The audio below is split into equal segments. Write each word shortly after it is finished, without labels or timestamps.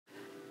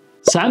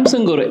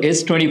Samsung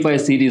S25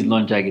 Series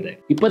launch ಆಗಿದೆ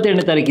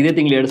 22ನೇ ತಾರೀಕು ಇದೇ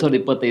ತಿಂಗಳು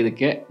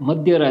 2025ಕ್ಕೆ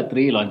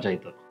ಮಧ್ಯರಾತ್ರಿ ಲಾಂಚ್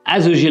ಆಯಿತು.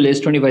 As usual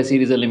S25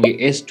 series ಅಲ್ಲಿ ನಿಮಗೆ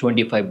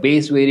S25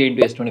 base variant,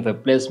 S25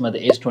 plus ಮತ್ತೆ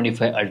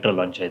S25 Ultra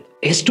ಲಾಂಚ್ ಆಯಿತು.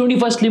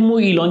 S25 ಸ್ಲಿಮ್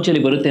ಈ ಲಾಂಚ್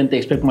ಅಲ್ಲಿ ಬರುತ್ತೆ ಅಂತ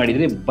ಎಕ್ಸ್ಪೆಕ್ಟ್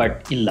ಮಾಡಿದ್ರಿ, ಬಟ್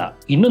ಇಲ್ಲ.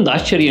 ಇನ್ನೊಂದು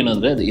ಆಶ್ಚರ್ಯ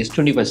ಏನಂದ್ರೆ ಅದು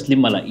S25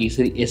 ಸ್ಲಿಮ್ ಅಲ್ಲ, ಈ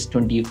ಸರಿ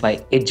S25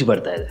 Edge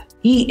ಬರ್ತಾ ಇದೆ.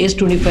 ಈ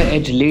S25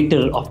 Edge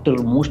litre after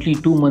mostly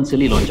 2 months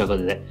ಅಲ್ಲಿ ಲಾಂಚ್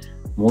ಆಗೋದಿದೆ.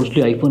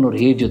 ಮೋಸ್ಟ್ಲಿ ಐಫೋನ್ ಅವ್ರ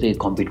ಹೇರ್ ಜೊತೆ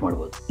ಕಾಂಪೀಟ್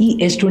ಮಾಡ್ಬೋದು. ಈ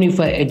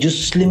S25 Edge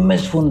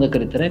ಸ್ಲಿಮ್ಮೆಸ್ಟ್ ಫೋನ್ ಅಂತ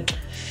ಕರೀತಾರೆ.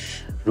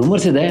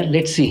 ರೂಮರ್ಸ್ ಇದೆ,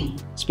 ಲೆಟ್ಸ್ ಸಿ.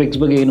 ಸ್ಪೆಕ್ಸ್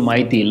ಬಗ್ಗೆ ಏನು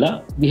ಮಾಹಿತಿ ಇಲ್ಲ.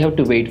 We have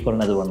to wait for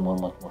another 1 more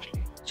month mostly.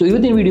 So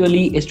ಇವತ್ತಿನ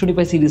ವಿಡಿಯೋಲಿ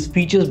S25 ಸೀರೀಸ್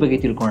ಫೀಚರ್ಸ್ ಬಗ್ಗೆ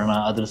ತಿಳ್ಕೊಳ್ಳೋಣ,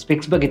 ಅದರ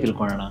ಸ್ಪೆಕ್ಸ್ ಬಗ್ಗೆ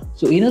ತಿಳ್ಕೊಳ್ಳೋಣ.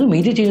 ಸೊ ಏನಾದರೂ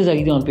ಮೇಜರ್ ಚೇಂಜಸ್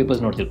ಆಗಿದೆ ಆನ್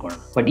ಪೇಪರ್ಸ್ ನೋಡಿ ತಿಳ್ಕೊಳ್ಳೋಣ.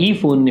 ಬಟ್ ಈ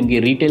ಫೋನ್ ನಿಮಗೆ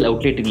ರಿಟೇಲ್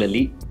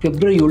ಔಟ್ಲೆಟ್ಗಳಲ್ಲಿ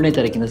ಫೆಬ್ರವರಿ 7ನೇ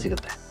ತಾರೀಕಿಂದ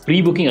ಸಿಗುತ್ತೆ. ಪ್ರೀ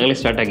ಬುಕಿಂಗ್ ಆಗಲೇ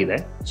ಸ್ಟಾರ್ಟ್ ಆಗಿದೆ.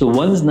 ಸೊ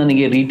ಒನ್ಸ್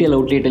ನನಗೆ ರಿಟೇಲ್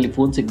ಔಟ್ಲೆಟಲ್ಲಿ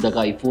ಫೋನ್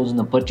ಸಿಕ್ಕಿದಾಗ ಈ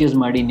ಫೋನ್ಸ್ನ ಪರ್ಚೇಸ್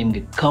ಮಾಡಿ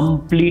ನಿಮಗೆ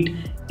ಕಂಪ್ಲೀಟ್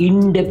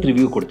ಇನ್ ಡೆಪ್ತ್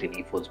ರಿವ್ಯೂ ಕೊಡ್ತೀನಿ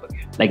ಈ ಫೋನ್ಸ್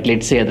ಬಗ್ಗೆ. ಲೈಕ್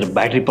ಲೆಟ್ಸ್ ಸೇ ಅದರ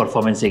ಬ್ಯಾಟ್ರಿ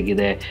ಪರ್ಫಾರ್ಮೆನ್ಸ್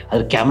ಹೇಗಿದೆ,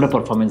 ಅದರ ಕ್ಯಾಮ್ರಾ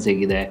ಪರ್ಫಾರ್ಮೆನ್ಸ್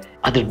ಹೇಗಿದೆ,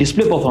 ಅದರ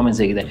ಡಿಸ್ಪ್ಲೇ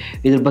ಪರ್ಫಾರ್ಮೆನ್ಸ್ ಹೇಗಿದೆ,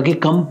 ಇದ್ರ ಬಗ್ಗೆ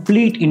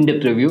ಕಂಪ್ಲೀಟ್ ಇನ್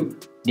ಡೆಪ್ತ್ ರಿವ್ಯೂ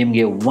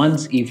ನಿಮಗೆ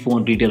ಒನ್ಸ್ ಈ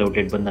ಫೋನ್ ರಿಟೇಲ್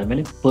ಔಟ್ಲೆಟ್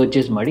ಬಂದಾದಮೇಲೆ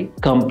ಪರ್ಚೇಸ್ ಮಾಡಿ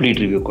ಕಂಪ್ಲೀಟ್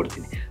ರಿವ್ಯೂ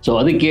ಕೊಡ್ತೀನಿ. ಸೊ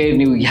ಅದಕ್ಕೆ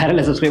ನೀವು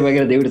ಯಾರೆಲ್ಲ ಸಬ್ಸ್ಕ್ರೈಬ್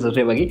ಆಗಿರೋ ದಯವಿಟ್ಟು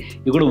ಸಬ್ಸ್ಕ್ರೈಬ್ ಆಗಿ.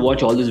 You goat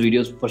watch all this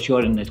videos for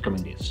sure in next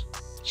coming days.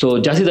 So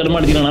ಜಾಸ್ತಿ ತಡ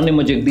ಮಾಡ್ತೀನಿ, ನಾನು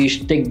ನಿಮ್ಮ ಜಗದೀಶ್,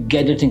 ಟೆಕ್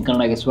ಗ್ಯಾಜೆಟ್ಸ್ ಇನ್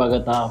ಕನ್ನಡಗೆ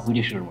ಸ್ವಾಗತ.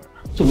 ವಿಡಿಯೋ ಶುರು ಮಾಡೋಣ.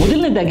 ಸೊ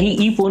ಮೊದಲನೇದಾಗಿ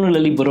ಈ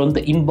ಫೋನ್ಗಳಲ್ಲಿ ಬರುವಂಥ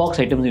ಇನ್ಬಾಕ್ಸ್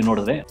ಐಟಮ್ಸ್ ನೀವು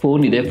ನೋಡಿದ್ರೆ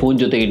ಫೋನ್ ಇದೆ, ಫೋನ್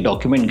ಜೊತೆಗೆ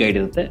ಡಾಕ್ಯುಮೆಂಟ್ ಗೈಡ್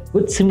ಇರುತ್ತೆ,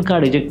 with sim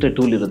card ejector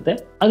tool ಇರುತ್ತೆ,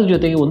 ಅದ್ರ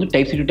ಜೊತೆಗೆ ಒಂದು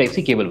Type-C to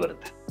Type-C ಕೇಬಲ್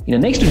ಬರುತ್ತೆ. ಇನ್ನು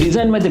ನೆಕ್ಸ್ಟ್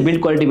ಡಿಸೈನ್ ಮತ್ತು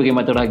ಬಿಲ್ಡ್ ಕ್ವಾಲಿಟಿ ಬಗ್ಗೆ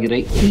ಮಾತಾಡೋದಾಗಿದ್ರೆ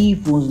ಈ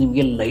ಫೋನ್ಸ್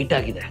ನಿಮಗೆ ಲೈಟ್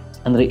ಆಗಿದೆ.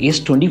 ಅಂದರೆ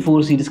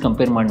S24 ಸೀರೀಸ್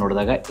ಕಂಪೇರ್ ಮಾಡಿ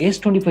ನೋಡಿದಾಗ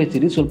S25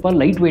 ಸೀರೀಸ್ ಸ್ವಲ್ಪ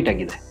ಲೈಟ್ ವೇಟ್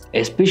ಆಗಿದೆ.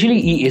 ಎಸ್ಪೆಷಲಿ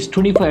ಈ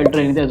S25 Ultra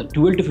ಏನಿದೆ ಅದು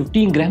 12 to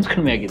 15 grams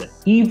ಕಡಿಮೆ ಆಗಿದೆ.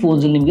 ಈ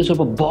ಫೋನ್ಸ್ ಅಲ್ಲಿ ನಿಮಗೆ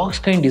ಸ್ವಲ್ಪ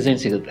ಬಾಕ್ಸ್ ಕೈಂಡ್ ಡಿಸೈನ್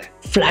ಸಿಗುತ್ತೆ,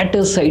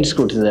 ಫ್ಲಾಟರ್ ಸೈಡ್ಸ್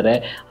ಕೊಟ್ಟಿದ್ದಾರೆ.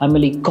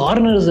 ಆಮೇಲೆ ಈ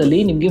ಕಾರ್ನರ್ಸ್ ಅಲ್ಲಿ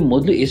ನಿಮಗೆ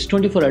ಮೊದಲು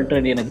S24 Ultra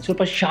ಏನಾಗಿದೆ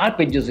ಸ್ವಲ್ಪ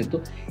ಶಾರ್ಪ್ ಎಡ್ಜಸ್ ಇತ್ತು,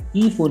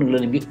 ಈ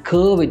ಫೋನ್ಗಳಲ್ಲಿ ನಿಮಗೆ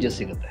ಕರ್ವ್ ಎಡ್ಜಸ್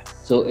ಸಿಗುತ್ತೆ.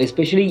 ಸೊ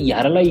ಎಸ್ಪೆಷಲಿ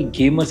ಯಾರೆಲ್ಲ ಈ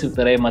ಗೇಮರ್ಸ್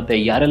ಇರ್ತಾರೆ ಮತ್ತು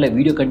ಯಾರೆಲ್ಲ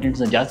ವೀಡಿಯೋ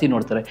ಕಂಟೆಂಟ್ಸ್ನ ಜಾಸ್ತಿ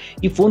ನೋಡ್ತಾರೆ,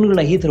 ಈ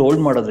ಫೋನ್ಗಳನ್ನ ಈ ಥರ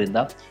ಹೋಲ್ಡ್ ಮಾಡೋದ್ರಿಂದ,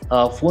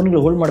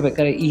 ಫೋನ್ಗಳು ಹೋಲ್ಡ್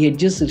ಮಾಡ್ಬೇಕಾದ್ರೆ ಈ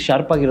ಎಡ್ಜಸ್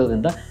ಶಾರ್ಪ್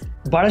ಆಗಿರೋದ್ರಿಂದ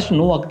ಭಾಳಷ್ಟು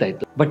ನೋವಾಗ್ತಾ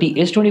ಇತ್ತು. ಬಟ್ ಈ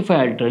S25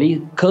 Ultra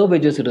ಕರ್ವ್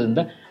ಎಡ್ಜಸ್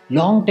ಇರೋದ್ರಿಂದ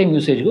ಲಾಂಗ್ ಟೈಮ್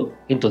ಯೂಸೇಜ್ಗೂ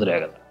ಏನು ತೊಂದರೆ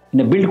ಆಗಲ್ಲ.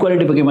 ಇನ್ನು ಬಿಲ್ಡ್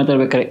ಕ್ವಾಲಿಟಿ ಬಗ್ಗೆ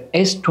ಮಾತಾಡ್ಬೇಕಾದ್ರೆ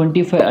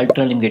S25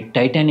 Ultra ನಿಮಗೆ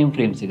ಟೈಟಾನಿಯಂ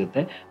ಫ್ರೇಮ್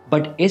ಸಿಗುತ್ತೆ.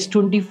 ಬಟ್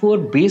S24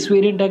 ಬೇಸ್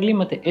ವೇರಿಯಂಟ್ ಆಗಲಿ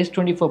ಮತ್ತು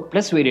S24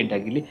 ಪ್ಲಸ್ ವೇರಿಯಂಟ್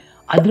ಆಗಲಿ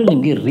ಅದರಲ್ಲಿ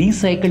ನಿಮಗೆ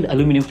ರೀಸೈಕಲ್ಡ್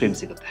ಅಲ್ಯೂಮಿನಿಯಂ ಫ್ರೇಮ್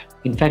ಸಿಗುತ್ತೆ.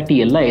 ಇನ್ಫ್ಯಾಕ್ಟ್ ಈ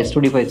ಎಲ್ಲ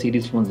S25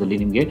 ಸೀರೀಸ್ ಫೋನ್ಸಲ್ಲಿ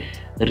ನಿಮಗೆ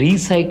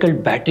ರೀಸೈಕಲ್ಡ್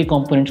ಬ್ಯಾಟ್ರಿ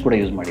ಕಾಂಪೊನೆಂಟ್ಸ್ ಕೂಡ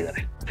ಯೂಸ್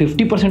ಮಾಡಿದ್ದಾರೆ.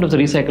 50% of the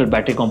recycled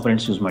battery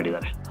components use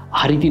ಮಾಡಿದ್ದಾರೆ.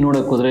 ಆ ರೀತಿ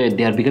ನೋಡೋಕೆ ಹೋದರೆ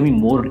they are becoming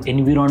more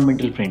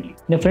environmental friendly.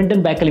 ಇನ್ನು ಫ್ರಂಟ್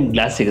ಆ್ಯಂಡ್ ಬ್ಯಾಕಲ್ಲಿ ನಿಮ್ಗೆ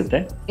ಗ್ಲಾಸ್ ಸಿಗುತ್ತೆ.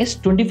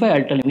 S25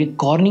 Ultra ನಿಮಗೆ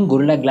Corning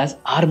gorilla glass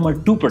armour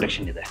 2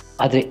 protection ಇದೆ.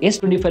 ಆದರೆ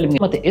S25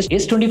 ನಿಮಗೆ ಮತ್ತೆ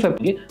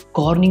S25ಗೆ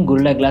ಕಾರ್ನಿಂಗ್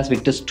ಗೊರಿಲ್ಲಾ ಗ್ಲಾಸ್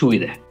ವಿಕ್ಟರ್ಸ್ 2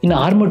 ಇದೆ. ಇನ್ನು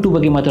ಆರ್ಮರ್ 2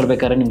 ಬಗ್ಗೆ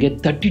ಮಾತಾಡಬೇಕಾದ್ರೆ ನಿಮಗೆ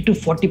 30 to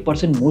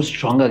 40% ಮೋರ್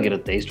ಸ್ಟ್ರಾಂಗ್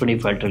ಆಗಿರುತ್ತೆ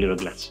S25 Ultra ಇರೋ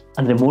ಗ್ಲಾಸ್.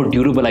 ಅಂದರೆ ಮೋರ್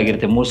ಡ್ಯೂರಬಲ್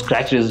ಆಗಿರುತ್ತೆ, ಮೋರ್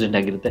ಸ್ಕ್ರಾಚ್ ರೆಸಿಸ್ಟೆಂಟ್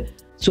ಆಗಿರುತ್ತೆ.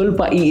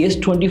 ಸ್ವಲ್ಪ ಈ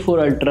S24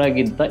 Ultra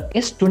ಗಿಂತ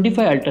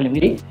S25 Ultra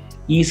ನಿಮಗೆ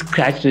ಈ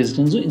ಸ್ಕ್ರಾಚ್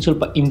ರೆಸಿಸ್ಟೆನ್ಸ್ ಇನ್ನು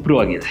ಸ್ವಲ್ಪ ಇಂಪ್ರೂವ್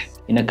ಆಗಿದೆ.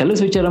 ಇನ್ನು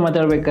ಕಲರ್ಸ್ ವಿಚಾರ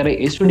ಮಾತಾಡಬೇಕಾದ್ರೆ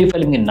S25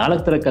 ನಿಮಗೆ 4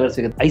 ಥರ ಕಲರ್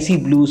ಸಿಗುತ್ತೆ. IC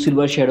blue,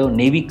 silver shadow,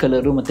 navy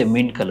colour ಮತ್ತು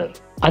ಮಿಂಟ್ ಕಲರ್.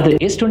 ಆದರೆ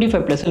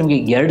S25 ಪ್ಲಸ್ ನಿಮಗೆ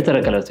 2 ಥರ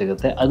ಕಲರ್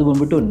ಸಿಗುತ್ತೆ. ಅದು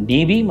ಬಂದ್ಬಿಟ್ಟು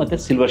ನೇವಿ ಮತ್ತು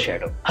silver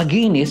shadow.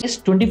 Again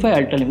S25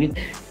 Ultra ನಿಮಗೆ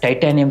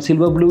ಟೈಟಾನಿಯಂ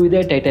ಸಿಲ್ವರ್ ಬ್ಲೂ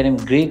ಇದೆ, ಟೈಟಾನಿಯಂ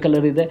ಗ್ರೇ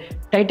ಕಲರ್ ಇದೆ,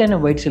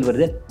 ಟೈಟಾನಿಯಂ ವೈಟ್ ಸಿಲ್ವರ್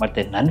ಇದೆ,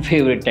 ಮತ್ತು ನನ್ನ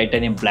ಫೇವ್ರೇಟ್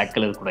ಟೈಟಾನಿಯಂ ಬ್ಲ್ಯಾಕ್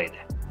ಕಲರ್ ಕೂಡ ಇದೆ.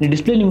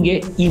 ಡಿಸ್ಪ್ಲೇ ನಿಮಗೆ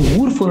ಈ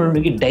 3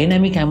 ಫೋನ್ಗಳಿಗೆ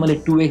ಡೈನಾಮಿಕ್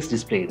AMOLED 2x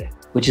ಡಿಸ್ಪ್ಲೇ ಇದೆ,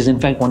 which is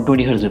in fact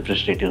 120 Hz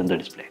refresh rate ಇರೋ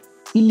ಡಿಸ್ಪ್ಲೇ.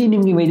 ಇಲ್ಲಿ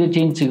ನಿಮಗೆ ಮೇಜರ್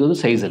ಚೇಂಜ್ ಸಿಗೋದು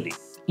ಸೈಜಲ್ಲಿ.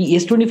 ಈ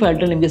S25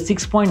 Ultra ನಿಮಗೆ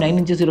 6.9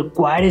 inches ಇರೋ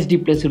ಕ್ವಾಡ್ HD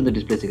ಪ್ಲಸ್ ಇರೋ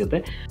ಡಿಸ್ಪ್ಲೇ ಸಿಗುತ್ತೆ.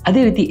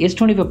 ಅದೇ ರೀತಿ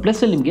S25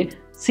 ಪ್ಲಸ್ ಅಲ್ಲಿ ನಿಮಗೆ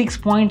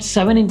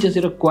 6.7 inches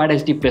ಇರೋ ಕ್ವಾಡ್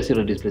HD ಪ್ಲಸ್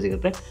ಇರೋ ಡಿಸ್ಪ್ಲೇ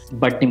ಸಿಗುತ್ತೆ.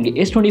 ಬಟ್ ನಿಮಗೆ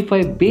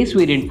S25 ಬೇಸ್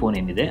ವೇರಿಯಂಟ್ ಫೋನ್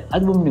ಏನಿದೆ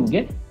ಅದು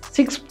ನಿಮಗೆ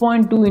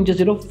 6.2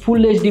 inches ಇರೋ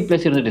ಫುಲ್ HD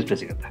ಪ್ಲಸ್ ಇರೋ ಡಿಸ್ಪ್ಲೇ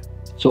ಸಿಗುತ್ತೆ.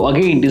 ಸೊ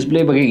ಹಾಗೆ ಈ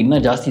ಡಿಸ್ಪ್ಲೇ ಬಗ್ಗೆ ಇನ್ನೂ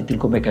ಜಾಸ್ತಿ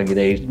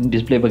ತಿಳ್ಕೊಬೇಕಾಗಿದೆ,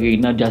 ಡಿಸ್ಪ್ಲೇ ಬಗ್ಗೆ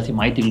ಇನ್ನೂ ಜಾಸ್ತಿ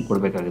ಮಾಹಿತಿ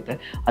ತಿಳ್ಕೊಡ್ಬೇಕಾಗುತ್ತೆ.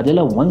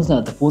 ಅದೆಲ್ಲ ಒನ್ಸ್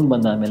ನನ್ನ ಫೋನ್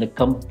ಬಂದಾದಮೇಲೆ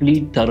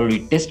ಕಂಪ್ಲೀಟ್ ಥರೋಲಿ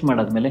ಟೆಸ್ಟ್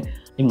ಮಾಡಾದ್ಮೇಲೆ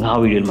ನಿಮ್ಗೆ ಆ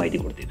ವಿಡಿಯೋಲಿ ಮಾಹಿತಿ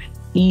ಕೊಡ್ತೀನಿ.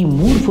 ಈ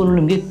 3 ಫೋನು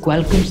ನಿಮಗೆ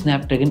ಕ್ವಾಲ್ಕಮ್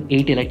ಸ್ನ್ಯಾಪ್ಡ್ರ್ಯಾಗನ್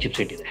 8 Elite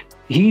ಚಿಪ್ಸೆಟ್ ಇದೆ.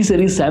 ಈ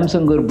ಸರಿ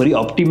ಸ್ಯಾಮ್ಸಂಗ್ ಅವರು ಬರೀ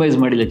ಆಪ್ಟಿಮೈಸ್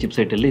ಮಾಡಿಲ್ಲ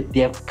ಚಿಪ್ಸೆಟಲ್ಲಿ, they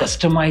have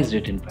customised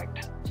it in fact.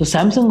 So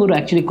Samsung ಅವರು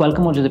ಆ್ಯಕ್ಚುಲಿ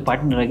ಕ್ವಾಲ್ಕಮ್ ಅವ್ರ ಜೊತೆ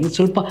ಪಾರ್ಟ್ನರ್ ಆಗಿ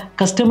ಸ್ವಲ್ಪ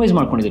ಕಸ್ಟಮೈಸ್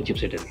ಮಾಡ್ಕೊಂಡಿದ್ದಾರೆ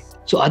ಚಿಪ್ಸೆಟಲ್ಲಿ.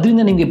 ಸೊ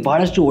ಅದರಿಂದ ನಿಮಗೆ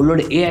ಭಾಳಷ್ಟು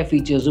ಒಳ್ಳೊಳ್ಳೆ AI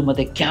ಫೀಚರ್ಸು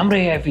ಮತ್ತು ಕ್ಯಾಮ್ರಾ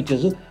AI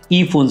ಫೀಚರ್ಸು ಈ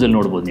ಫೋನ್ಸಲ್ಲಿ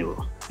ನೋಡ್ಬೋದು ನೀವು.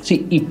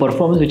 ಈ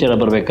ಪರ್ಫಾರ್ಮೆನ್ಸ್ ವಿಚಾರ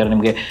ಬರಬೇಕಾದ್ರೆ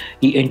ನಿಮಗೆ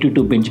ಈ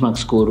N22 ಬೆಂಚ್ ಮಾರ್ಕ್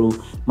ಸ್ಕೋರು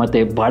ಮತ್ತು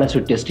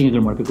ಭಾಳಷ್ಟು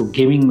ಟೆಸ್ಟಿಂಗ್ಗಳು ಮಾಡಬೇಕು,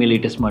 ಗೇಮಿಂಗ್ ಮೇಲೆ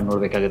ಟೆಸ್ಟ್ ಮಾಡಿ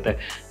ನೋಡಬೇಕಾಗುತ್ತೆ.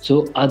 ಸೊ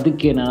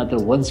ಅದಕ್ಕೆ ನನ್ನ ಹತ್ರ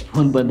ಒನ್ಸ್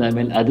ಫೋನ್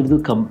ಬಂದಾದಮೇಲೆ ಅದ್ರದ್ದು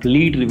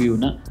ಕಂಪ್ಲೀಟ್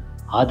ರಿವ್ಯೂನ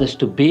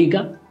ಆದಷ್ಟು ಬೇಗ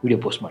ವಿಡಿಯೋ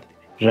ಪೋಸ್ಟ್ ಮಾಡ್ತೀನಿ.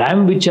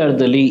 ರ್ಯಾಮ್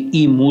ವಿಚಾರದಲ್ಲಿ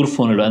ಈ 3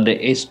 ಫೋನ್ಗಳು ಅಂದರೆ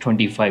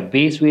S25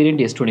 base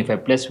variant, S25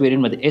 plus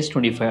variant ಮತ್ತು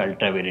S25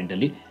 Ultra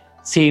ವೇರಿಯಂಟಲ್ಲಿ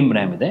ಸೇಮ್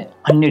ರ್ಯಾಮ್ ಇದೆ,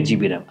 12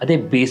 GB ರ್ಯಾಮ್. ಅದೇ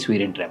base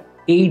variant RAM.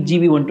 8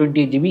 GB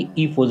 128 GB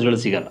ಈ ಫೋನ್ಸ್ಗಳು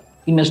ಸಿಗಲ್ಲ.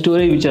 ಇನ್ನು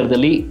ಸ್ಟೋರೇಜ್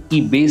ವಿಚಾರದಲ್ಲಿ ಈ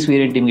ಬೇಸ್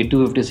ವೇರಿಯಂಟ್ ನಿಮಗೆ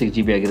 256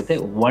 GB ಆಗಿರುತ್ತೆ,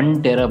 1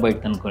 TB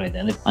ತನಕ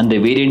ಇದೆ. ಅಂದರೆ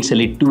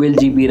ವೇರಿಯಂಟ್ಸಲ್ಲಿ 12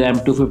 GB RAM,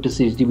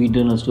 256 GB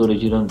internal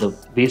storage ಇರೋಂಥ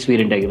ಬೇಸ್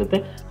ವೇರಿಯಂಟ್ ಆಗಿರುತ್ತೆ.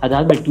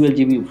 ಅದಾದಮೇಲೆ 12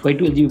 GB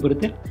 512 GB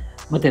ಬರುತ್ತೆ.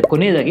 ಮತ್ತು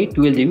ಕೊನೆಯದಾಗಿ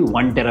 12 GB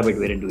 1 TB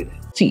ವೇರಿಯಂಟು ಇದೆ.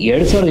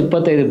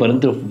 2025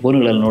 ಬರಂತ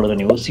ಫೋನ್ಗಳಲ್ಲಿ ನೋಡಿದ್ರೆ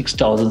ನೀವು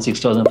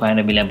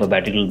 6500 mAh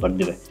ಬ್ಯಾಟ್ರಿಗಳು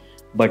ಬಂದಿವೆ.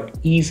 ಬಟ್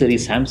ಈ ಸರಿ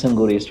ಸ್ಯಾಮ್ಸಂಗ್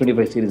ಅವರು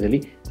S25 ಸೀರೀಸಲ್ಲಿ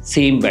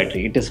same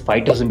battery, it is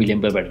 5000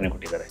 mAh ಬ್ಯಾಟ್ರಿನ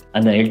ಕೊಟ್ಟಿದ್ದಾರೆ.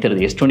 ಅಂದ್ರೆ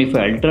ಹೇಳ್ತಿರೋದು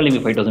S25 Ultra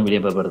ನಿಮಗೆ 5000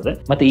 mAh ಬರುತ್ತೆ,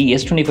 ಮತ್ತು ಈ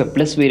S25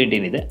 ಪ್ಲಸ್ ವೇರಿಯಂಟ್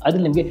ಏನಿದೆ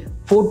ಅದ್ರಲ್ಲಿ ನಿಮಗೆ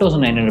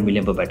 4900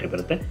 mAh ಬ್ಯಾಟ್ರಿ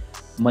ಬರುತ್ತೆ.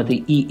 ಮತ್ತು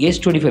ಈ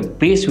S25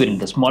 base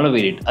variant smaller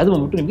variant ಅದು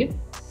ಬಂದ್ಬಿಟ್ಟು ನಿಮಗೆ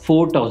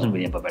 4000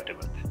 mAh ಬ್ಯಾಟ್ರಿ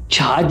ಬರುತ್ತೆ.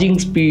 Charging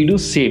speed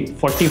same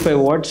 45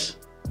 what's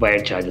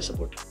wired charger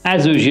support.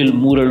 As usual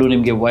ಮೂರಲ್ಲೂ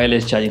ನಿಮಗೆ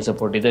ವೈರ್ಲೆಸ್ ಚಾರ್ಜಿಂಗ್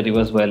ಸಪೋರ್ಟ್ ಇದೆ,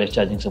 ರಿವರ್ಸ್ ವೈರ್ಲೆಸ್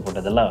ಚಾರ್ಜಿಂಗ್ ಸಪೋರ್ಟ್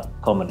ಅದೆಲ್ಲ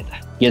ಕಾಮನ್ ಇದೆ.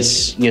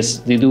 ಎಸ್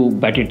ಇದು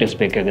ಬ್ಯಾಟ್ರಿ ಟೆಸ್ಟ್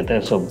ಬೇಕಾಗುತ್ತೆ.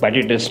 ಸೊ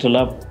ಬ್ಯಾಟ್ರಿ ಟೆಸ್ಟ್ ಎಲ್ಲ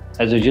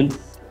ಆಸ್ ಯೂಶುವಲ್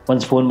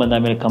ಒನ್ಸ್ ಫೋನ್ ಬಂದ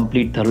ಮೇಲೆ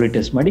ಕಂಪ್ಲೀಟ್ ಥರ್ಲಿ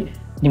ಟೆಸ್ಟ್ ಮಾಡಿ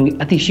ನಿಮಗೆ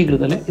ಅತಿ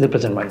ಶೀಘ್ರದಲ್ಲೇ ಇದು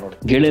ಪ್ರೆಸೆಂಟ್ ಮಾಡಿ ನೋಡಿ.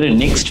 ಗೆಳೆಯರೆ,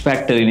 ನೆಕ್ಸ್ಟ್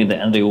ಫ್ಯಾಕ್ಟರ್ ಏನಿದೆ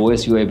ಅಂದರೆ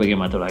OS UI ಬಗ್ಗೆ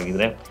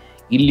ಮಾತಾಡೋದಾಗಿದ್ರೆ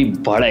ಇಲ್ಲಿ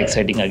ಭಾಳ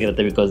ಎಕ್ಸೈಟಿಂಗ್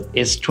ಆಗಿರುತ್ತೆ. Because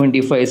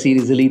S25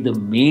 ಸೀರೀಸಲ್ಲಿ the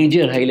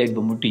major highlight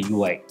ಬಂದ್ಬಿಟ್ಟು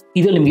UI.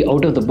 ಇದರಲ್ಲಿ ನಿಮಗೆ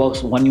out of the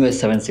box One UI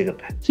 7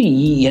 ಸಿಗುತ್ತೆ. ಸೊ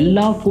ಈ ಎಲ್ಲ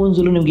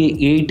ಫೋನ್ಸಲ್ಲೂ ನಿಮಗೆ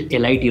 8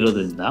 ಎಲೈಟ್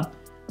ಇರೋದ್ರಿಂದ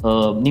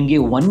ನಿಮಗೆ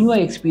One UI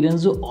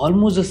experience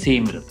almost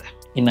same ಇರುತ್ತೆ.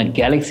 ಇನ್ನು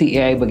ಗ್ಯಾಲಕ್ಸಿ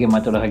AI ಬಗ್ಗೆ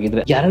ಮಾತಾಡೋ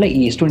ಹಾಗಿದ್ರೆ ಯಾರೆಲ್ಲ ಈ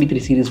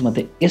S23 ಸೀರೀಸ್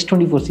ಮತ್ತು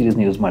S24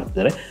 ಸೀರೀಸ್ನ ಯೂಸ್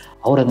ಮಾಡ್ತಿದ್ದಾರೆ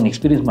ಅವ್ರು ಅದನ್ನ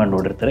ಎಕ್ಸ್ಪೀರಿಯನ್ಸ್ ಮಾಡಿ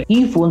ನೋಡಿರ್ತಾರೆ. ಈ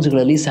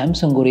ಫೋನ್ಸ್ಗಳಲ್ಲಿ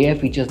ಸ್ಯಾಮ್ಸಂಗ್ ಅವರು AI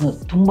ಫೀಚರ್ಸ್ನ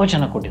ತುಂಬ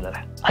ಚೆನ್ನಾಗಿ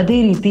ಕೊಟ್ಟಿದ್ದಾರೆ. ಅದೇ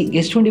ರೀತಿ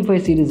S25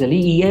 ಸೀರೀಸಲ್ಲಿ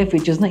ಈ AI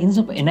ಫೀಚರ್ಸ್ನ ಇನ್ನು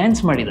ಸ್ವಲ್ಪ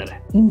ಎನ್ಹಾನ್ಸ್ ಮಾಡಿದ್ದಾರೆ.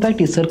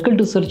 ಇನ್ಫ್ಯಾಕ್ಟ್ ಈ ಸರ್ಕಲ್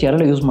ಟು ಸರ್ಚ್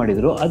ಯಾರೆಲ್ಲ ಯೂಸ್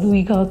ಮಾಡಿದ್ರು ಅದು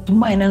ಈಗ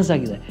ತುಂಬ ಎನ್ಹಾನ್ಸ್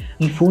ಆಗಿದೆ.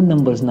 ಈ ಫೋನ್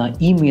ನಂಬರ್ಸ್ನ,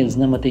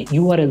 ಇಮೇಲ್ಸ್ನ ಮತ್ತು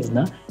URLಸ್ನ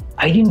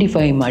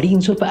ಐಡೆಂಟಿಫೈ ಮಾಡಿ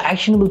ಇನ್ನು ಸ್ವಲ್ಪ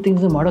ಆ್ಯಕ್ಷನಬಲ್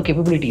ಥಿಂಗ್ಸ್ನ ಮಾಡೋ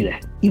ಕೆಪಬಿಲಿಟಿ ಇದೆ.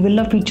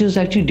 ಇವೆಲ್ಲ features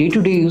actually day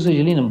to day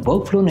ಯೂಸೇಜಲ್ಲಿ ನಮ್ಮ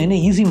ವರ್ಕ್ ಫ್ಲೋನ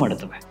ಈಸಿ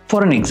ಮಾಡುತ್ತವೆ.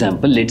 For an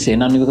example, let's say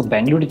ನಾನು ಇವಾಗ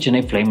ಬೆಂಗಳೂರು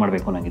ಚೆನ್ನೈ ಫ್ಲೈ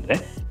ಮಾಡಬೇಕು ಅನ್ನೋಂಗಿದ್ರೆ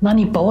ನಾನು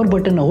ಈ ಪವರ್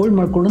ಬಟನ್ ಹೋಲ್ಡ್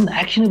ಮಾಡ್ಕೊಂಡು ಒಂದು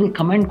ಆ್ಯಕ್ಷನಬಲ್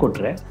ಕಮೆಂಟ್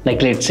ಕೊಟ್ಟರೆ,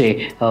 like let's say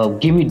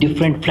give me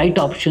different flight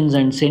options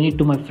and send it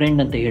to my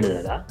friend ಅಂತ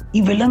ಹೇಳಿದಾಗ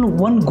ಇವೆಲ್ಲನೂ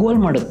ಒಂದು ಗೋಲ್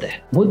ಮಾಡುತ್ತೆ.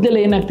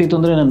 ಮೊದಲೆಲ್ಲ ಏನಾಗ್ತಿತ್ತು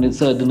ಅಂದರೆ ನಾನು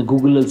ಅದನ್ನು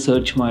ಗೂಗಲಲ್ಲಿ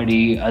ಸರ್ಚ್ ಮಾಡಿ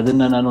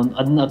ಅದನ್ನು ನಾನು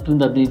 10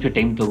 15 ನಿಮಿಷ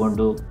ಟೈಮ್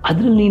ತೊಗೊಂಡು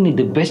ಅದರಲ್ಲಿ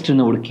ಏನಿದೆ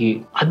ಬೆಸ್ಟನ್ನು ಹುಡುಕಿ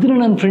ಅದನ್ನು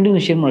ನನ್ನ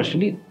ಫ್ರೆಂಡಿನ ಶೇರ್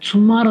ಮಾಡೋಷ್ಟರಲ್ಲಿ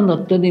ಸುಮಾರು ಒಂದು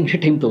 10 ನಿಮಿಷ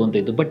ಟೈಮ್ ತೊಗೊತಾ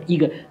ಇತ್ತು. ಬಟ್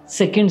ಈಗ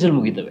ಸೆಕೆಂಡ್ಸಲ್ಲಿ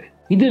ಮುಗಿತವೆ.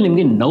 ಇದರಲ್ಲಿ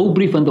ನಿಮಗೆ ನೌ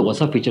ಬ್ರೀಫ್ ಅಂತ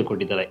ಹೊಸ ಫೀಚರ್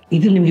ಕೊಟ್ಟಿದ್ದಾರೆ.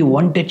 ಇದರಲ್ಲಿ ನಿಮಗೆ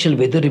ಒನ್ ಟಚಲ್ಲಿ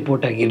ವೆದರ್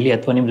ರಿಪೋರ್ಟ್ ಆಗಿರಲಿ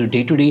ಅಥವಾ ನಿಮ್ಮದು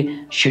ಡೇ ಟು ಡೇ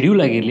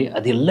ಶೆಡ್ಯೂಲ್ ಆಗಿರಲಿ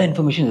ಅದೆಲ್ಲ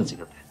ಇನ್ಫಾರ್ಮೇಷನ್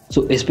ಸಿಗುತ್ತೆ. ಸೊ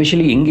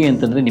ಎಸ್ಪೆಷಲಿ ಹೆಂಗೆ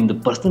ಅಂತಂದರೆ ನಿಮ್ಮದು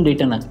ಪರ್ಸ್ನಲ್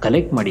ಡೇಟಾನ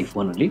ಕಲೆಕ್ಟ್ ಮಾಡಿ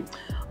ಫೋನಲ್ಲಿ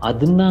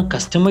ಅದನ್ನು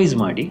ಕಸ್ಟಮೈಸ್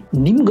ಮಾಡಿ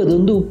ನಿಮ್ಗೆ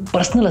ಅದೊಂದು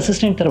ಪರ್ಸ್ನಲ್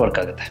ಅಸಿಸ್ಟೆಂಟ್ ಥರ ವರ್ಕ್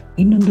ಆಗುತ್ತೆ.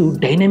 ಇನ್ನೊಂದು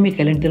ಡೈನಾಮಿಕ್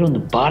ಐಲ್ಯಾಂಡ್ ಥರ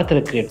ಒಂದು ಬಾರ್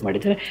ಥರ ಕ್ರಿಯೇಟ್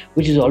ಮಾಡಿದ್ದಾರೆ,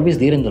 which is always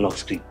there in the lock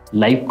screen.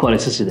 Live call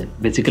assist ಇದೆ.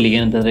 ಬೇಸಿಕಲಿ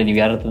ಏನಂತಂದರೆ ನೀವು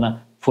ಯಾರ ಹತ್ರನ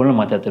ಫೋನಲ್ಲಿ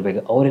ಮಾತಾಡ್ತಿರ್ಬೇಕು,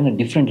 ಅವರೇನೋ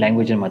ಡಿಫ್ರೆಂಟ್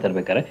ಲ್ಯಾಂಗ್ವೇಜಲ್ಲಿ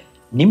ಮಾತಾಡ್ಬೇಕಾದ್ರೆ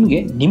ನಿಮಗೆ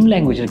ನಿಮ್ಮ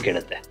ಲ್ಯಾಂಗ್ವೇಜಲ್ಲಿ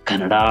ಕೇಳುತ್ತೆ.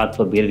 ಕನ್ನಡ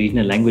ಅಥವಾ ಬೇರೆ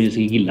ರೀಜನಲ್ ಲ್ಯಾಂಗ್ವೇಜಸ್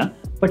ಈಗಿಲ್ಲ,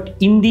 ಬಟ್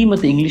ಹಿಂದಿ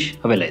ಮತ್ತು ಇಂಗ್ಲೀಷ್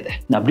ಅವೆಲ್ಲ ಇದೆ.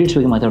 ಅಪ್ಡೇಟ್ಸ್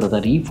ಬಗ್ಗೆ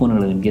ಮಾತಾಡೋದಾದ್ರೆ ಈ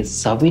ಫೋನ್ಗಳಲ್ಲಿ ನಿಮಗೆ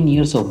 7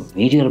 years ಆಫ್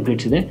ಮೇಜರ್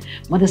ಅಪ್ಡೇಟ್ಸ್ ಇದೆ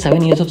ಮತ್ತು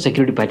 7 years of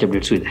security patch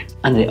updates ಇದೆ.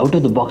 ಅಂದರೆ ಔಟ್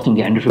ಆಫ್ ದ ಬಾಕ್ಸ್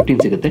ನಿಮಗೆ Android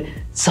 15 ಸಿಗುತ್ತೆ.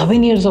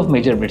 7 years ಆಫ್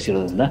ಮೇಜರ್ ಅಪ್ಡೇಟ್ಸ್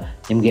ಇರೋದ್ರಿಂದ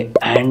ನಿಮಗೆ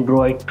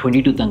Android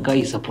 22 ತನಕ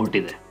ಈ ಸಪೋರ್ಟ್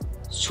ಇದೆ.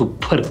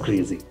 Super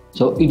crazy.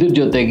 ಸೊ ಇದ್ರ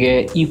ಜೊತೆಗೆ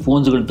ಈ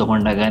ಫೋನ್ಸ್ಗಳು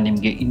ತೊಗೊಂಡಾಗ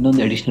ನಿಮಗೆ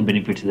ಇನ್ನೊಂದು ಅಡಿಷನಲ್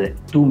ಬೆನಿಫಿಟ್ಸ್ ಇದೆ.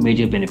 2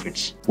 ಮೇಜರ್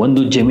ಬೆನಿಫಿಟ್ಸ್.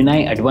 ಒಂದು ಜೆಮಿನೈ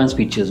ಅಡ್ವಾನ್ಸ್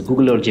ಫೀಚರ್ಸ್,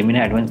 ಗೂಗಲ್ ಅವ್ರ ಜೆಮಿನೈ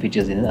ಅಡ್ವಾನ್ಸ್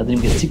ಫೀಚರ್ಸ್ ಏನಿದೆ ಅದು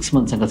ನಿಮಗೆ 6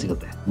 months ತನಕ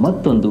ಸಿಗುತ್ತೆ.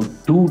 ಮತ್ತೊಂದು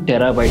 2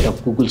 TB ಆಫ್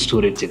ಗೂಗಲ್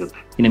ಸ್ಟೋರೇಜ್ ಸಿಗುತ್ತೆ.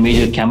 ಇನ್ನು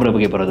ಮೇಜರ್ ಕ್ಯಾಮ್ರಾ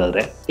ಬಗ್ಗೆ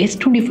ಬರೋದಾದ್ರೆ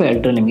S25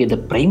 Ultra ನಿಮಗೆ ದ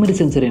ಪ್ರೈಮರಿ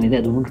ಸೆನ್ಸರ್ ಏನಿದೆ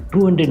ಅದು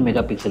 200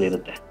 MP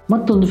ಇರುತ್ತೆ.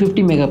 ಮತ್ತೊಂದು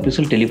 50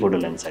 MP ಟೆಲಿಫೋಟೋ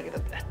ಲೆನ್ಸ್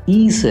ಆಗಿರುತ್ತೆ.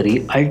 ಈ ಸರಿ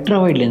ಅಲ್ಟ್ರಾ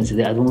ವೈಡ್ ಲೆನ್ಸ್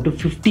ಇದೆ, ಅದು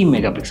 50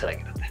 MP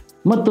ಆಗಿರುತ್ತೆ.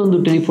 ಮತ್ತೊಂದು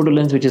telephoto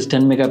lens which is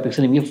 10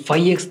 MP ನಿಮಗೆ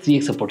 5x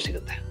 3x ಸಪೋರ್ಟ್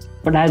ಸಿಗುತ್ತೆ.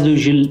 ಬಟ್ ಆಸ್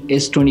ಯೂಶುವಲ್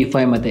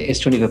S25 ಮತ್ತು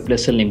S25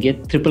 Plus ಅಲ್ಲಿ ನಿಮಗೆ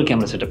ಟ್ರಿಪಲ್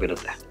ಕ್ಯಾಮ್ರಾ ಸೆಟಪ್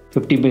ಇರುತ್ತೆ.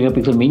 50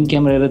 MP ಮೇನ್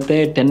ಕ್ಯಾಮ್ರಾ ಇರುತ್ತೆ,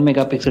 10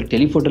 MP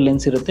ಟೆಲಿಫೋಟೋ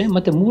ಲೆನ್ಸ್ ಇರುತ್ತೆ,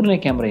 ಮತ್ತು ಮೂರನೇ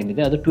ಕ್ಯಾಮ್ರಾ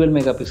ಏನಿದೆ ಅದು 12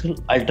 MP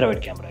ಅಲ್ಟ್ರಾ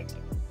ವೈಡ್ ಕ್ಯಾಮ್ರಾ ಆಗಿದೆ.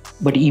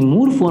 ಬಟ್ ಈ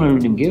 3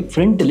 ಫೋನಲ್ಲಿ ನಿಮಗೆ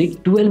ಫ್ರಂಟಲ್ಲಿ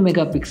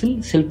 12 MP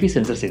ಸೆಲ್ಫಿ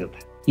ಸೆನ್ಸರ್ ಸಿಗುತ್ತೆ.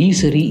 ಈ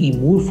ಸರಿ ಈ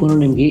 3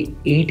 ಫೋನಲ್ಲಿ ನಿಮಗೆ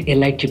 8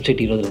 ಎಲೈಟ್ ಚಿಪ್ಸೆಟ್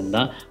ಇರೋದ್ರಿಂದ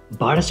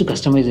ಭಾಳಷ್ಟು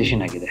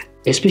ಕಸ್ಟಮೈಸೇಷನ್ ಆಗಿದೆ.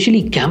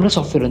 ಎಸ್ಪೆಷಲಿ ಕ್ಯಾಮ್ರಾ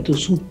ಸಾಫ್ಟ್ವೇರ್ ಅಂತೂ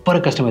ಸೂಪರ್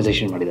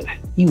ಕಸ್ಟಮೈಸೇಷನ್ ಮಾಡಿದ್ದಾರೆ.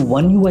 ಈ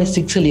One UI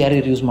 6 ಅಲ್ಲಿ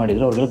ಯಾರ್ಯಾರು ಯೂಸ್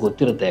ಮಾಡಿದ್ರು ಅವ್ರಿಗೆಲ್ಲ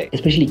ಗೊತ್ತಿರುತ್ತೆ.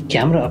 ಎಸ್ಪೆಷಲಿ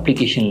ಕ್ಯಾಮ್ರಾ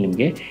ಅಪ್ಲಿಕೇಶನ್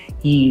ನಿಮಗೆ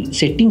ಈ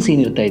ಸೆಟ್ಟಿಂಗ್ಸ್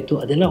ಏನಿರ್ತಾ ಇತ್ತು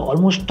ಅದೆಲ್ಲ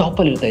ಆಲ್ಮೋಸ್ಟ್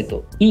ಟಾಪಲ್ಲಿ ಇರ್ತಾ ಇತ್ತು.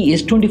 ಈ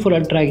S24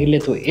 Ultra ಆಗಿರಲಿ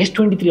ಅಥವಾ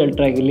S23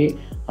 Ultra ಆಗಿರಲಿ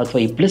ಅಥವಾ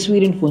ಈ ಪ್ಲಸ್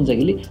ವೇರಿಯಂಟ್ ಫೋನ್ಸ್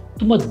ಆಗಿರಲಿ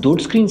ತುಂಬ ದೊಡ್ಡ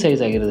ಸ್ಕ್ರೀನ್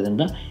ಸೈಜ್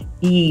ಆಗಿರೋದ್ರಿಂದ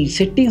ಈ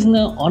ಸೆಟ್ಟಿಂಗ್ಸ್ನ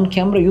ಆನ್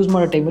ಕ್ಯಾಮ್ರಾ ಯೂಸ್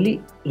ಮಾಡೋ ಟೈಮಲ್ಲಿ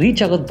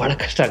ರೀಚ್ ಆಗೋದು ಭಾಳ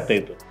ಕಷ್ಟ ಆಗ್ತಾ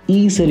ಇತ್ತು. ಈ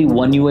ಸರಿ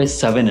One UI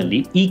 7 ಅಲ್ಲಿ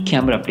ಈ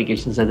ಕ್ಯಾಮ್ರಾ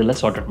ಅಪ್ಲಿಕೇಶನ್ಸ್ ಅದೆಲ್ಲ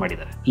ಸಾರ್ಟ್ ಔಟ್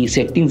ಮಾಡಿದ್ದಾರೆ. ಈ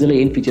ಸೆಟ್ಟಿಂಗ್ಸ್ ಎಲ್ಲ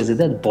ಏನು ಫೀಚರ್ಸ್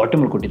ಇದೆ ಅದು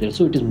ಬಾಟಮ್ ಅಲ್ಲಿ ಕೊಟ್ಟಿದ್ದಾರೆ.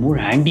 So it is more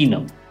handy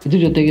now. ಇದ್ರ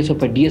ಜೊತೆಗೆ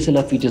ಸ್ವಲ್ಪ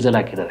DSLR ಫೀಚರ್ಸ್ ಎಲ್ಲ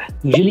ಹಾಕಿದ್ದಾರೆ.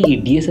 ಯೂಶಲಿ ಈ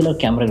DSLR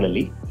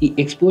ಕ್ಯಾಮ್ರಾಗಳಲ್ಲಿ ಈ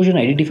ಎಕ್ಸ್ಪೋಜರ್ನ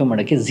ಐಡೆಂಟಿಫೈ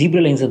ಮಾಡೋಕ್ಕೆ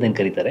ಝೀಬ್ರಾ ಲೈನ್ಸ್ ಅಂತ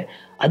ಕರೀತಾರೆ,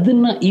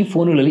 ಅದನ್ನು ಈ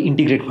ಫೋನುಗಳಲ್ಲಿ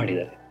ಇಂಟಿಗ್ರೇಟ್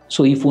ಮಾಡಿದ್ದಾರೆ.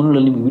 ಸೊ ಈ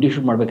ಫೋನುಗಳಲ್ಲಿ ನಿಮಗೆ ವಿಡಿಯೋ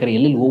ಶೂಟ್ ಮಾಡ್ಬೇಕಾದ್ರೆ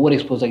ಎಲ್ಲೆಲ್ಲಿ ಓವರ್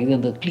ಎಕ್ಸ್ಪೋಸ್ ಆಗಿದೆ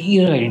ಅಂತ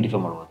ಕ್ಲಿಯರ್ ಐಡೆಂಟಿಫೈ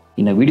ಮಾಡ್ಬೋದು.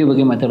 ಇನ್ನು ವಿಡಿಯೋ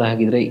ಬಗ್ಗೆ ಮಾತಾಡೋ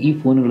ಹಾಗಿದ್ರೆ ಈ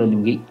ಫೋನುಗಳಲ್ಲಿ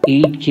ನಿಮಗೆ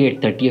 8K at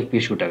 30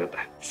 FPS ಶೂಟ್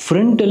ಆಗುತ್ತೆ.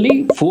 ಫ್ರಂಟಲ್ಲಿ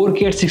 4K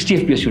at 60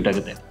 FPS ಶೂಟ್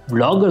ಆಗುತ್ತೆ.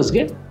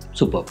 ಬ್ಲಾಗರ್ಸ್ಗೆ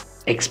ಸೂಪರ್.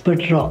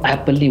 ಎಕ್ಸ್ಪರ್ಟ್ ರಾ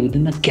ಆ್ಯಪಲ್ಲಿ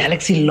ಇದನ್ನು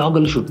ಗ್ಯಾಲಕ್ಸಿ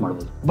ಲಾಗಲ್ಲಿ ಶೂಟ್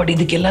ಮಾಡ್ಬೋದು. ಬಟ್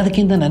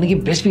ಇದಕ್ಕೆಲ್ಲದಕ್ಕಿಂತ ನನಗೆ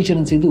ಬೆಸ್ಟ್ ಫೀಚರ್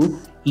ಅನಿಸಿದ್ದು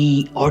ಈ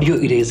ಆಡಿಯೋ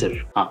ಇರೇಸರ್.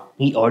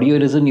 ಈ ಆಡಿಯೋ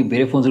ಇರೇಸರ್ ನೀವು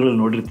ಬೇರೆ ಫೋನ್ಸ್ಗಳಲ್ಲಿ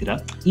ನೋಡಿರ್ತೀರಾ.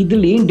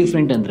 ಇದ್ರಲ್ಲಿ ಏನು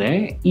ಡಿಫ್ರೆಂಟ್ ಅಂದರೆ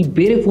ಈ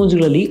ಬೇರೆ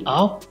ಫೋನ್ಸ್ಗಳಲ್ಲಿ ಆ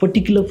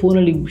ಪರ್ಟಿಕ್ಯುಲರ್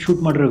ಫೋನಲ್ಲಿ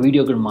ಶೂಟ್ ಮಾಡಿರೋ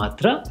ವೀಡಿಯೋಗಳು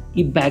ಮಾತ್ರ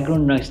ಈ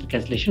ಬ್ಯಾಕ್ಗ್ರೌಂಡ್ ನಾಯ್ಸ್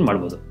ಕ್ಯಾನ್ಸಲೇಷನ್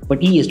ಮಾಡ್ಬೋದು.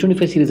 ಬಟ್ ಈ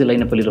S25 ಸೀರೀಸ್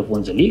ಲೈನಪ್ಪಲ್ಲಿರೋ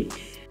ಫೋನ್ಸಲ್ಲಿ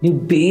ನೀವು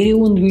ಬೇರೆ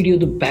ಒಂದು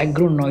ವೀಡಿಯೋದು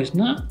ಬ್ಯಾಕ್ಗ್ರೌಂಡ್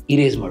ನಾಯ್ಸ್ನ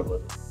ಇರೇಸ್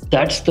ಮಾಡ್ಬೋದು.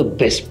 That's the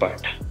best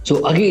part. So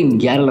again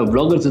ಯಾರೆಲ್ಲ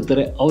ವ್ಲಾಗರ್ಸ್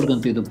ಇರ್ತಾರೆ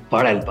ಅವ್ರಿಗಂತೂ ಇದು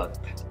ಭಾಳ ಹೆಲ್ಪ್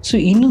ಆಗುತ್ತೆ. ಸೊ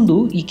ಇನ್ನೊಂದು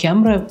ಈ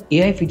ಕ್ಯಾಮ್ರಾ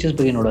AI ಫೀಚರ್ಸ್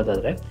ಬಗ್ಗೆ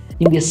ನೋಡೋದಾದರೆ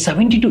ನಿಮಗೆ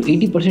 70 to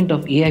 80%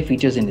 ಆಫ್ AI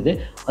ಫೀಚರ್ಸ್ ಏನಿದೆ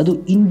ಅದು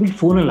ಇನ್ಬಿಲ್ಟ್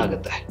ಫೋನಲ್ಲಿ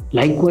ಆಗುತ್ತೆ.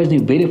 ಲೈಕ್ ವೈಸ್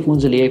ನೀವು ಬೇರೆ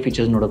ಫೋನ್ಸಲ್ಲಿ AI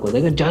ಫೀಚರ್ಸ್ ನೋಡೋಕೆ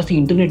ಹೋದಾಗ ಜಾಸ್ತಿ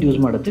ಇಂಟರ್ನೆಟ್ ಯೂಸ್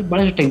ಮಾಡುತ್ತೆ,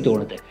 ಭಾಳಷ್ಟು time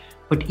ತೊಗೊಳುತ್ತೆ.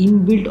 But in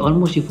built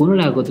almost ಈ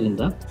ಫೋನಲ್ಲಿ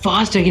ಆಗೋದ್ರಿಂದ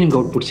ಫಾಸ್ಟಾಗಿ ನಿಮ್ಗೆ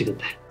ಔಟ್ಪುಟ್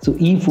ಸಿಗುತ್ತೆ. ಸೊ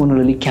ಈ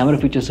ಫೋನಲ್ಲಿ ಕ್ಯಾಮ್ರಾ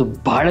ಫೀಚರ್ಸು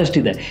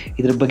ಭಾಳಷ್ಟಿದೆ.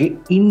 ಇದ್ರ ಬಗ್ಗೆ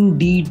ಇನ್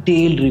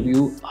ಡೀಟೇಲ್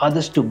ರಿವ್ಯೂ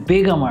ಆದಷ್ಟು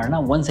ಬೇಗ ಮಾಡೋಣ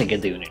once I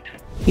get the unit.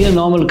 ಈಗ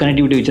ನಾರ್ಮಲ್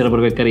ಕನೆಕ್ಟಿವಿಟಿ ವಿಚಾರ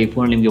ಬರಬೇಕಾದ್ರೆ ಈ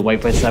ಫೋನ್ ನಿಮಗೆ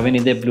ವೈಫೈ 7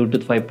 ಇದೆ,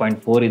 ಬ್ಲೂಟೂತ್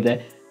 5.4 ಇದೆ,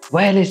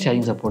 ವೈರ್ಲೆಸ್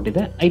ಚಾರ್ಜಿಂಗ್ ಸಪೋರ್ಟ್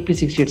ಇದೆ,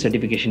 IP68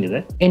 ಸರ್ಟಿಫಿಕೇಶನ್ ಇದೆ,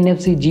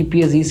 NFC,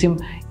 GPS, eSIM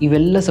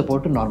ಇವೆಲ್ಲ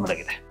ಸಪೋರ್ಟ್ ನಾರ್ಮಲ್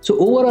ಆಗಿದೆ. ಸೊ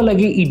ಓವರ್ ಆಲ್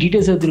ಆಗಿ ಈ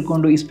ಡೀಟೇಲ್ಸ್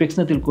ತಿಳ್ಕೊಂಡು ಈ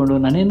ಸ್ಪೆಕ್ಸ್ನ ತಿಳ್ಕೊಂಡು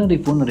ನಾನೇನಾದ್ರು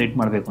ಈ ಫೋನ್ ರೇಟ್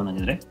ಮಾಡಬೇಕು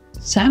ಅನ್ನೋದಿದ್ರೆ,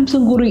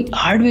 ಸ್ಯಾಮ್ಸಂಗ್ ಅವರು ಈ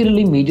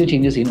ಹಾರ್ಡ್ವೇರಲ್ಲಿ ಮೇಜರ್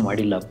ಚೇಂಜಸ್ ಏನು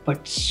ಮಾಡಿಲ್ಲ,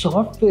 ಬಟ್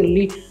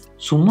ಸಾಫ್ಟ್ವೇರಲ್ಲಿ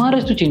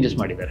ಸುಮಾರಷ್ಟು ಚೇಂಜಸ್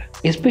ಮಾಡಿದ್ದಾರೆ.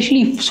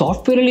 ಎಸ್ಪೆಷಲಿ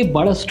ಸಾಫ್ಟ್ವೇರಲ್ಲಿ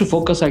ಭಾಳಷ್ಟು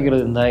ಫೋಕಸ್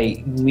ಆಗಿರೋದ್ರಿಂದ,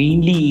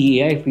 ಮೇನ್ಲಿ ಈ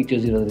AI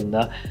ಫೀಚರ್ಸ್ ಇರೋದ್ರಿಂದ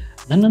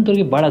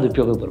ನನ್ನಂಥವ್ರಿಗೆ ಭಾಳ ಅದು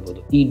ಉಪಯೋಗ ಬರ್ಬೋದು.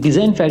 ಈ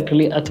ಡಿಸೈನ್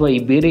ಫ್ಯಾಕ್ಟ್ರಲ್ಲಿ ಅಥವಾ ಈ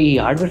ಬೇರೆ ಈ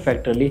hardware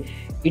ಫ್ಯಾಕ್ಟ್ರಲ್ಲಿ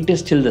it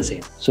is still the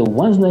same. So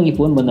once ನನಗೆ ಈ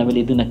ಫೋನ್ ಬಂದ ಮೇಲೆ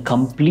ಇದನ್ನು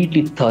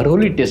ಕಂಪ್ಲೀಟ್ಲಿ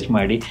ಥರೋಲಿ ಟೆಸ್ಟ್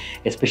ಮಾಡಿ,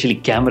 ಎಸ್ಪೆಷಲಿ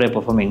ಕ್ಯಾಮ್ರಾ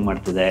ಪರ್ಫಾರ್ಮ್ ಹೆಂಗೆ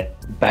ಮಾಡ್ತಿದೆ,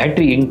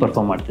 ಬ್ಯಾಟ್ರಿ ಹೆಂಗೆ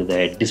ಪರ್ಫಾರ್ಮ್ ಮಾಡ್ತಿದೆ,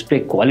 ಡಿಸ್ಪ್ಲೇ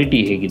ಕ್ವಾಲಿಟಿ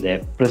ಹೇಗಿದೆ,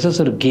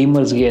 ಪ್ರೊಸೆಸರ್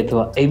ಗೇಮರ್ಸ್ಗೆ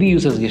ಅಥವಾ ಹೆವಿ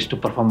ಯೂಸರ್ಸ್ಗೆ ಎಷ್ಟು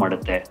ಪರ್ಫಾರ್ಮ್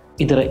ಮಾಡುತ್ತೆ,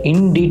 ಇದರ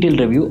ಇನ್ ಡೀಟೇಲ್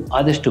ರಿವ್ಯೂ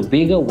ಆದಷ್ಟು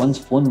ಬೇಗ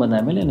ಒನ್ಸ್ ಫೋನ್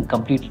ಬಂದ ಮೇಲೆ ನಾನು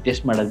ಕಂಪ್ಲೀಟ್ಲಿ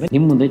ಟೆಸ್ಟ್ ಮಾಡಾದ್ಮೇಲೆ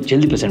ನಿಮ್ಮ ಮುಂದೆ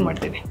ಜಲ್ದಿ ಪ್ರೆಸೆಂಟ್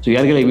ಮಾಡ್ತೀನಿ. ಸೊ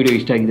ಯಾರಿಗೆಲ್ಲ ಈ ವಿಡಿಯೋ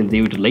ಇಷ್ಟ ಆಗಿದ್ದರೆ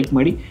ದಯವಿಟ್ಟು ಲೈಕ್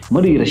ಮಾಡಿ,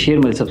 ಮರಿದಿರ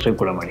ಶೇರ್ ಮಾಡಿ, ಸಬ್ಸ್ಕ್ರೈಬ್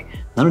ಕೂಡ ಮಾಡಿ.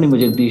 ನಾನು ನಿಮ್ಮ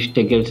ಜಗದೀಶ್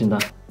ಟೆಕ್ ಗೈಡ್ಸ್ ಇಂದ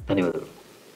ಧನ್ಯವಾದಗಳು.